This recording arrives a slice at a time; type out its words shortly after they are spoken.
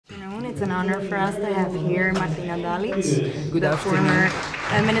It's an honor for us to have here Martina Dalic, Good the afternoon.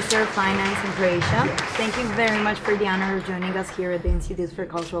 former Minister of Finance in Croatia. Thank you very much for the honor of joining us here at the Institute for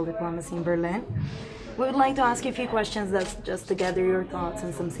Cultural Diplomacy in Berlin. We would like to ask you a few questions that's just to gather your thoughts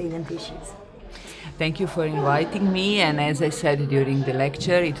on some salient issues. Thank you for inviting me, and as I said during the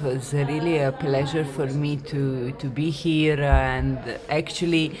lecture, it was really a pleasure for me to be here, and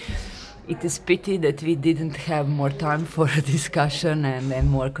actually it is pity that we didn't have more time for a discussion and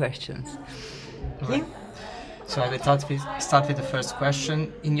more questions. Thank you. So I will start with the first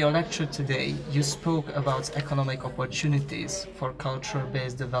question. In your lecture today, you spoke about economic opportunities for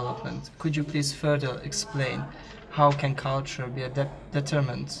culture-based development. Could you please further explain how can culture be a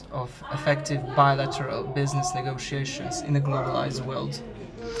determinant of effective bilateral business negotiations in a globalized world?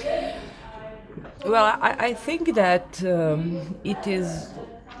 Well, I think that it is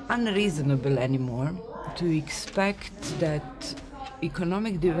unreasonable anymore to expect that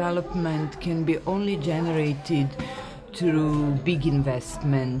economic development can be only generated through big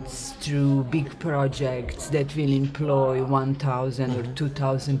investments, through big projects that will employ 1,000 or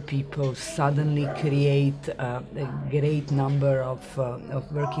 2,000 people, suddenly create a great number of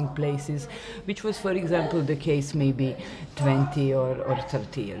working places, which was, for example, the case maybe 20 or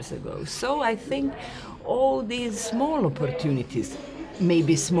 30 years ago. So I think all these small opportunities,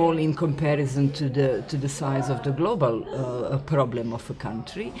 maybe small in comparison to the size of the global problem of a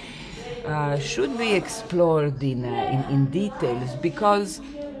country, should be explored in details, because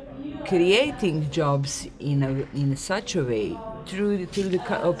creating jobs in such a way through the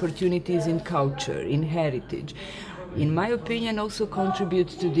opportunities in culture, in heritage, in my opinion, also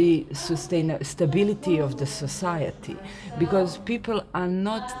contributes to the stability of the society, because people are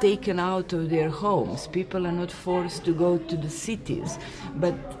not taken out of their homes, people are not forced to go to the cities,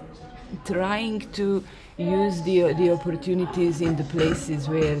 but trying to use the opportunities in the places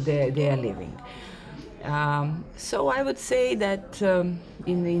where they are living. So I would say that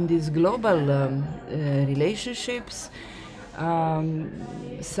in these global relationships,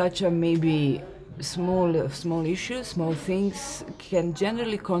 such a maybe small issues, small things can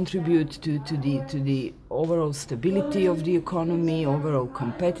generally contribute to the overall stability of the economy, overall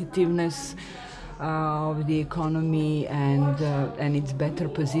competitiveness of the economy, and its better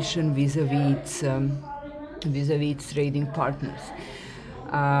position vis-a-vis its trading partners.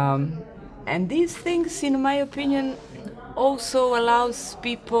 And these things, in my opinion, also allows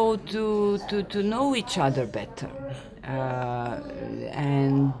people to know each other better.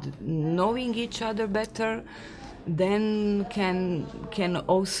 And knowing each other better then can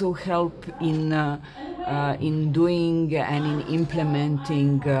also help in doing and in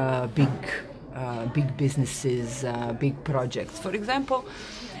implementing big businesses, big projects. For example,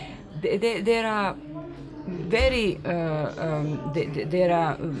 there are there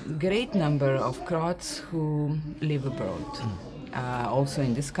are great number of Croats who live abroad. Also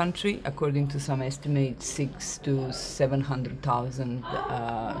in this country, according to some estimates, 600,000 to 700,000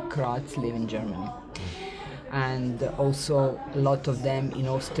 Croats live in Germany. And also a lot of them in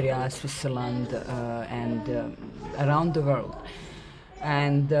Austria, Switzerland, and around the world.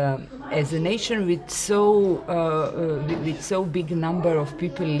 And as a nation with so big number of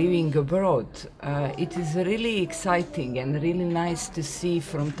people living abroad, it is really exciting and really nice to see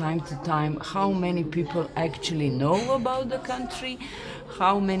from time to time how many people actually know about the country,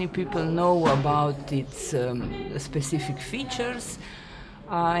 how many people know about its specific features,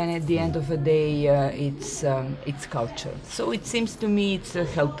 and at the end of the day, its culture. So it seems to me it's a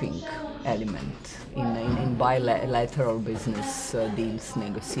helping element in bilateral business deals,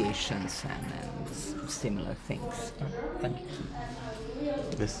 negotiations, and similar things. Thank you.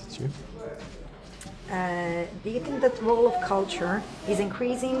 This is you. Do you think that the role of culture is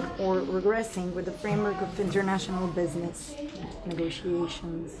increasing or regressing with the framework of international business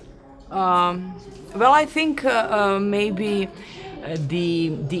negotiations? Well, I think maybe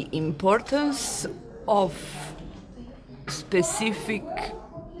the importance of specific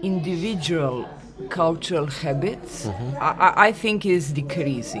individual cultural habits, I think is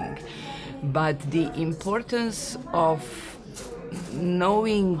decreasing. But the importance of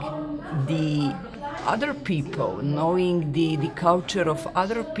knowing the other people, knowing the culture of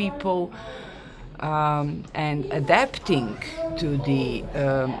other people, and adapting to the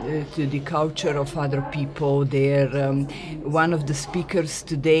culture of other people. One of the speakers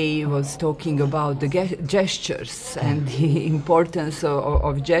today was talking about the gestures and the importance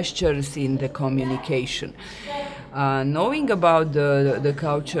of gestures in the communication. Knowing about the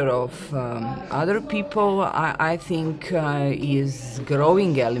culture of other people, I think is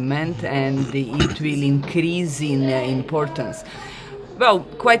growing element, and it will increase in importance. Well,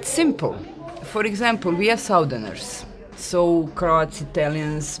 quite simple. For example, we are Southerners, so Croats,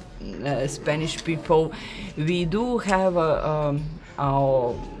 Italians, Spanish people, we do have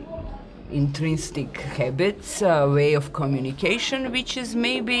our intrinsic habits, way of communication, which is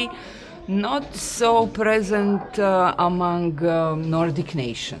maybe not so present among Nordic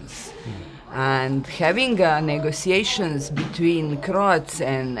nations. And having negotiations between Croats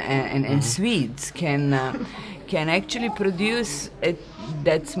and Swedes can actually produce,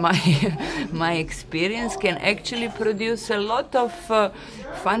 that's my my experience, can actually produce a lot of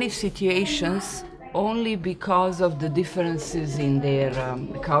funny situations only because of the differences in their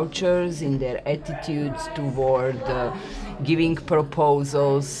cultures, in their attitudes toward giving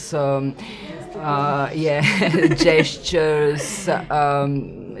proposals, gestures,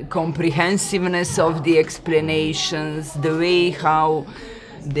 comprehensiveness of the explanations, the way how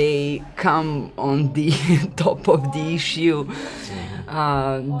they come on the top of the issue.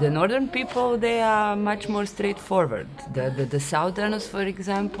 The northern people, they are much more straightforward. The southerners, for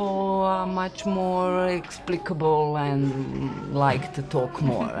example, are much more explicable and like to talk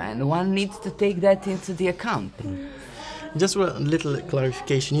more, and one needs to take that into the account. Just a little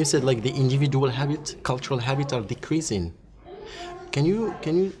clarification. You said like the individual habit, cultural habit are decreasing. Can you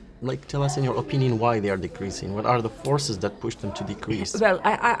like tell us in your opinion why they are decreasing? What are the forces that push them to decrease? Well,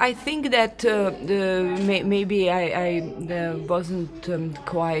 I think that maybe I wasn't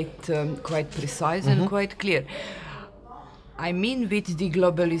quite precise and quite clear. I mean, with the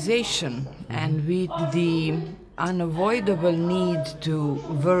globalization and with the unavoidable need to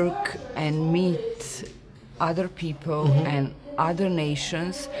work and meet other people and other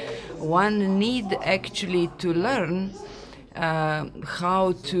nations, one need actually to learn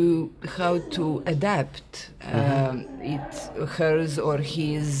how to adapt hers or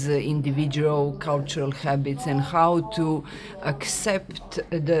his individual cultural habits, and how to accept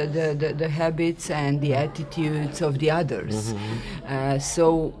the habits and the attitudes of the others.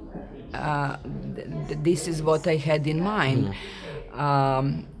 This is what I had in mind.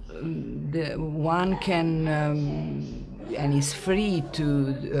 One can and is free to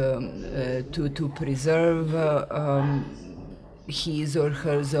preserve his or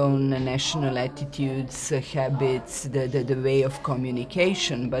her own national attitudes, habits, the way of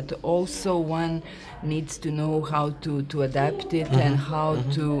communication, but also one needs to know how to adapt it and how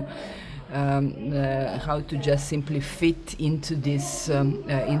to just simply fit into this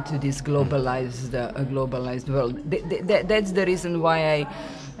globalized world. That's the reason why I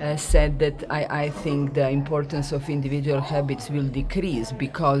said that I think the importance of individual habits will decrease,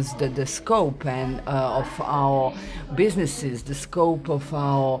 because the scope of our businesses, the scope of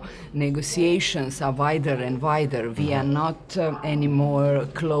our negotiations are wider and wider. We are not anymore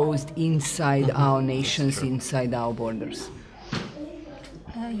closed inside our nations, inside our borders.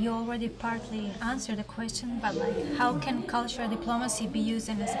 You already partly answered the question, but how can cultural diplomacy be used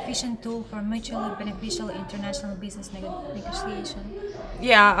as an efficient tool for mutually beneficial international business negotiation?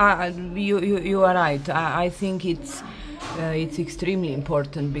 Yeah, you are right. I think it's extremely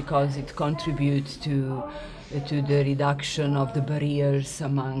important, because it contributes to the reduction of the barriers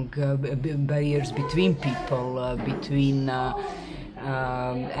barriers between people,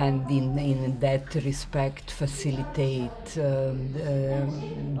 and in that respect facilitate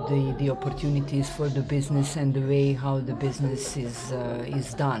the opportunities for the business and the way how the business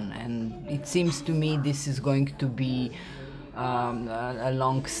is done. And it seems to me this is going to be a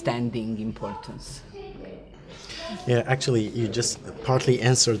long-standing importance. Yeah, actually, you just partly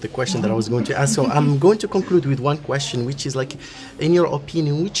answered the question that I was going to ask. So I'm going to conclude with one question, which is like, in your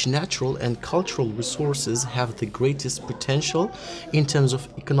opinion, which natural and cultural resources have the greatest potential in terms of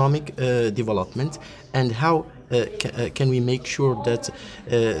economic development, and how can we make sure that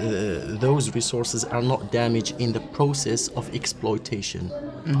those resources are not damaged in the process of exploitation?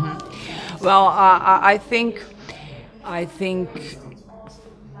 Well, I think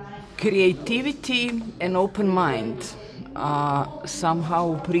creativity and open mind are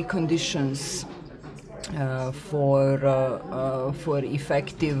somehow preconditions for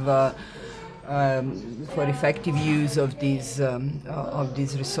effective use of these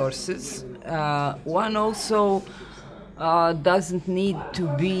resources. One also doesn't need to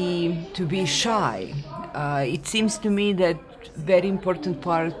be shy. It seems to me that very important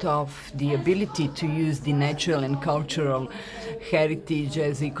part of the ability to use the natural and cultural heritage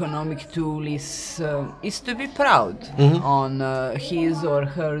as economic tool is to be proud on his or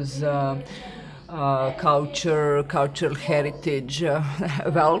her cultural heritage,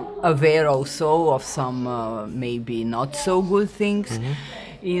 well, aware also of some maybe not so good things.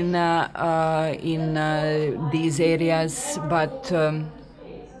 in these areas, but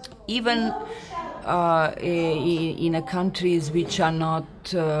even in countries which are not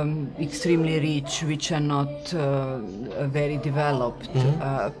extremely rich, which are not very developed,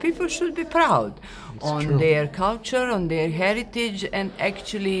 people should be proud on their culture, on their heritage, and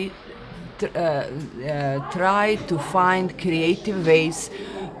actually try to find creative ways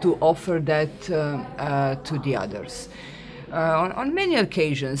to offer that to the others. On many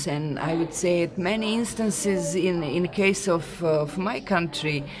occasions, and I would say at many instances in case of my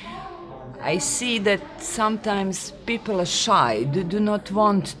country, I see that sometimes people are shy, do not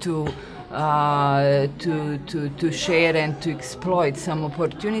want to share and to exploit some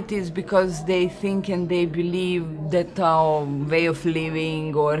opportunities because they think and they believe that our way of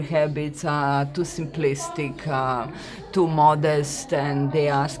living or habits are too simplistic, too modest, and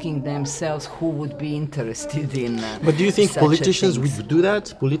they're asking themselves who would be interested in But do you think such politicians things. would do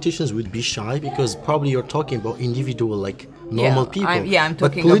that? Politicians would be shy because probably you're talking about individual, like normal people. I'm But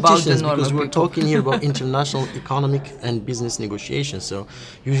talking about the politicians, normal because we're people. talking here about international economic and business negotiations. So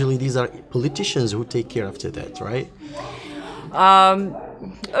usually these are politicians who take care after that, right?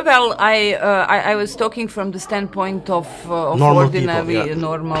 Well, I was talking from the standpoint of Normal people, ordinary, yeah.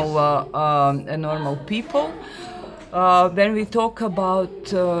 normal people. When we talk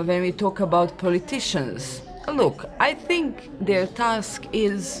about politicians, look, I think their task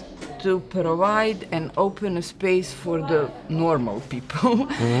is to provide and open a space for the normal people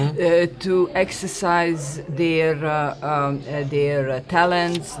to exercise their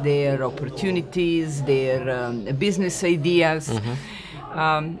talents, their opportunities, their business ideas.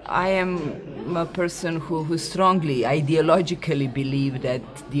 I am a person who strongly ideologically believe that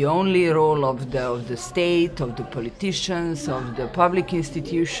the only role of the state, of the politicians, of the public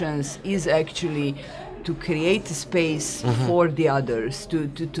institutions is actually to create a space for the others,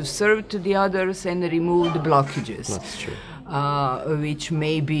 to serve to the others and remove the blockages. That's true. Which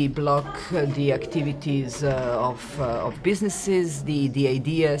maybe block the activities of businesses, the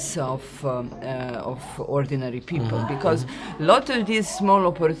ideas of ordinary people. Because a lot of these small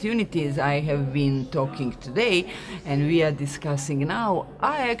opportunities I have been talking today and we are discussing now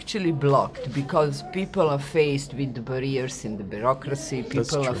are actually blocked because people are faced with the barriers in the bureaucracy,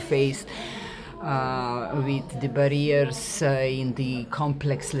 people are faced with the barriers in the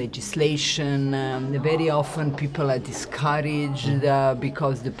complex legislation. Very often people are discouraged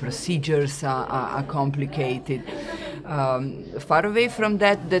because the procedures are complicated. Far away from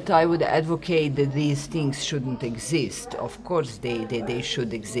that I would advocate that these things shouldn't exist. Of course they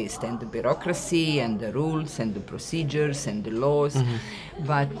should exist, and the bureaucracy and the rules and the procedures and the laws,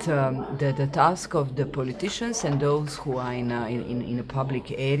 but the task of the politicians and those who are in a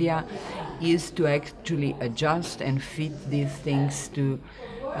public area is to actually adjust and fit these things to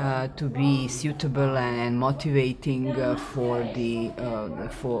be suitable and motivating for the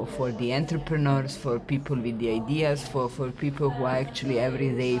entrepreneurs, for people with the ideas, for people who are actually every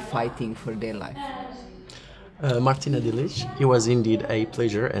day fighting for their life. Martina Dalic, it was indeed a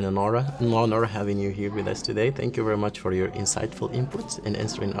pleasure and an honor having you here with us today. Thank you very much for your insightful inputs and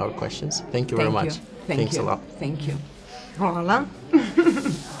answering our questions. Thank you very much. Thanks a lot. Thank you. Hola.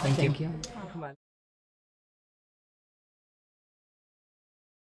 Thank you.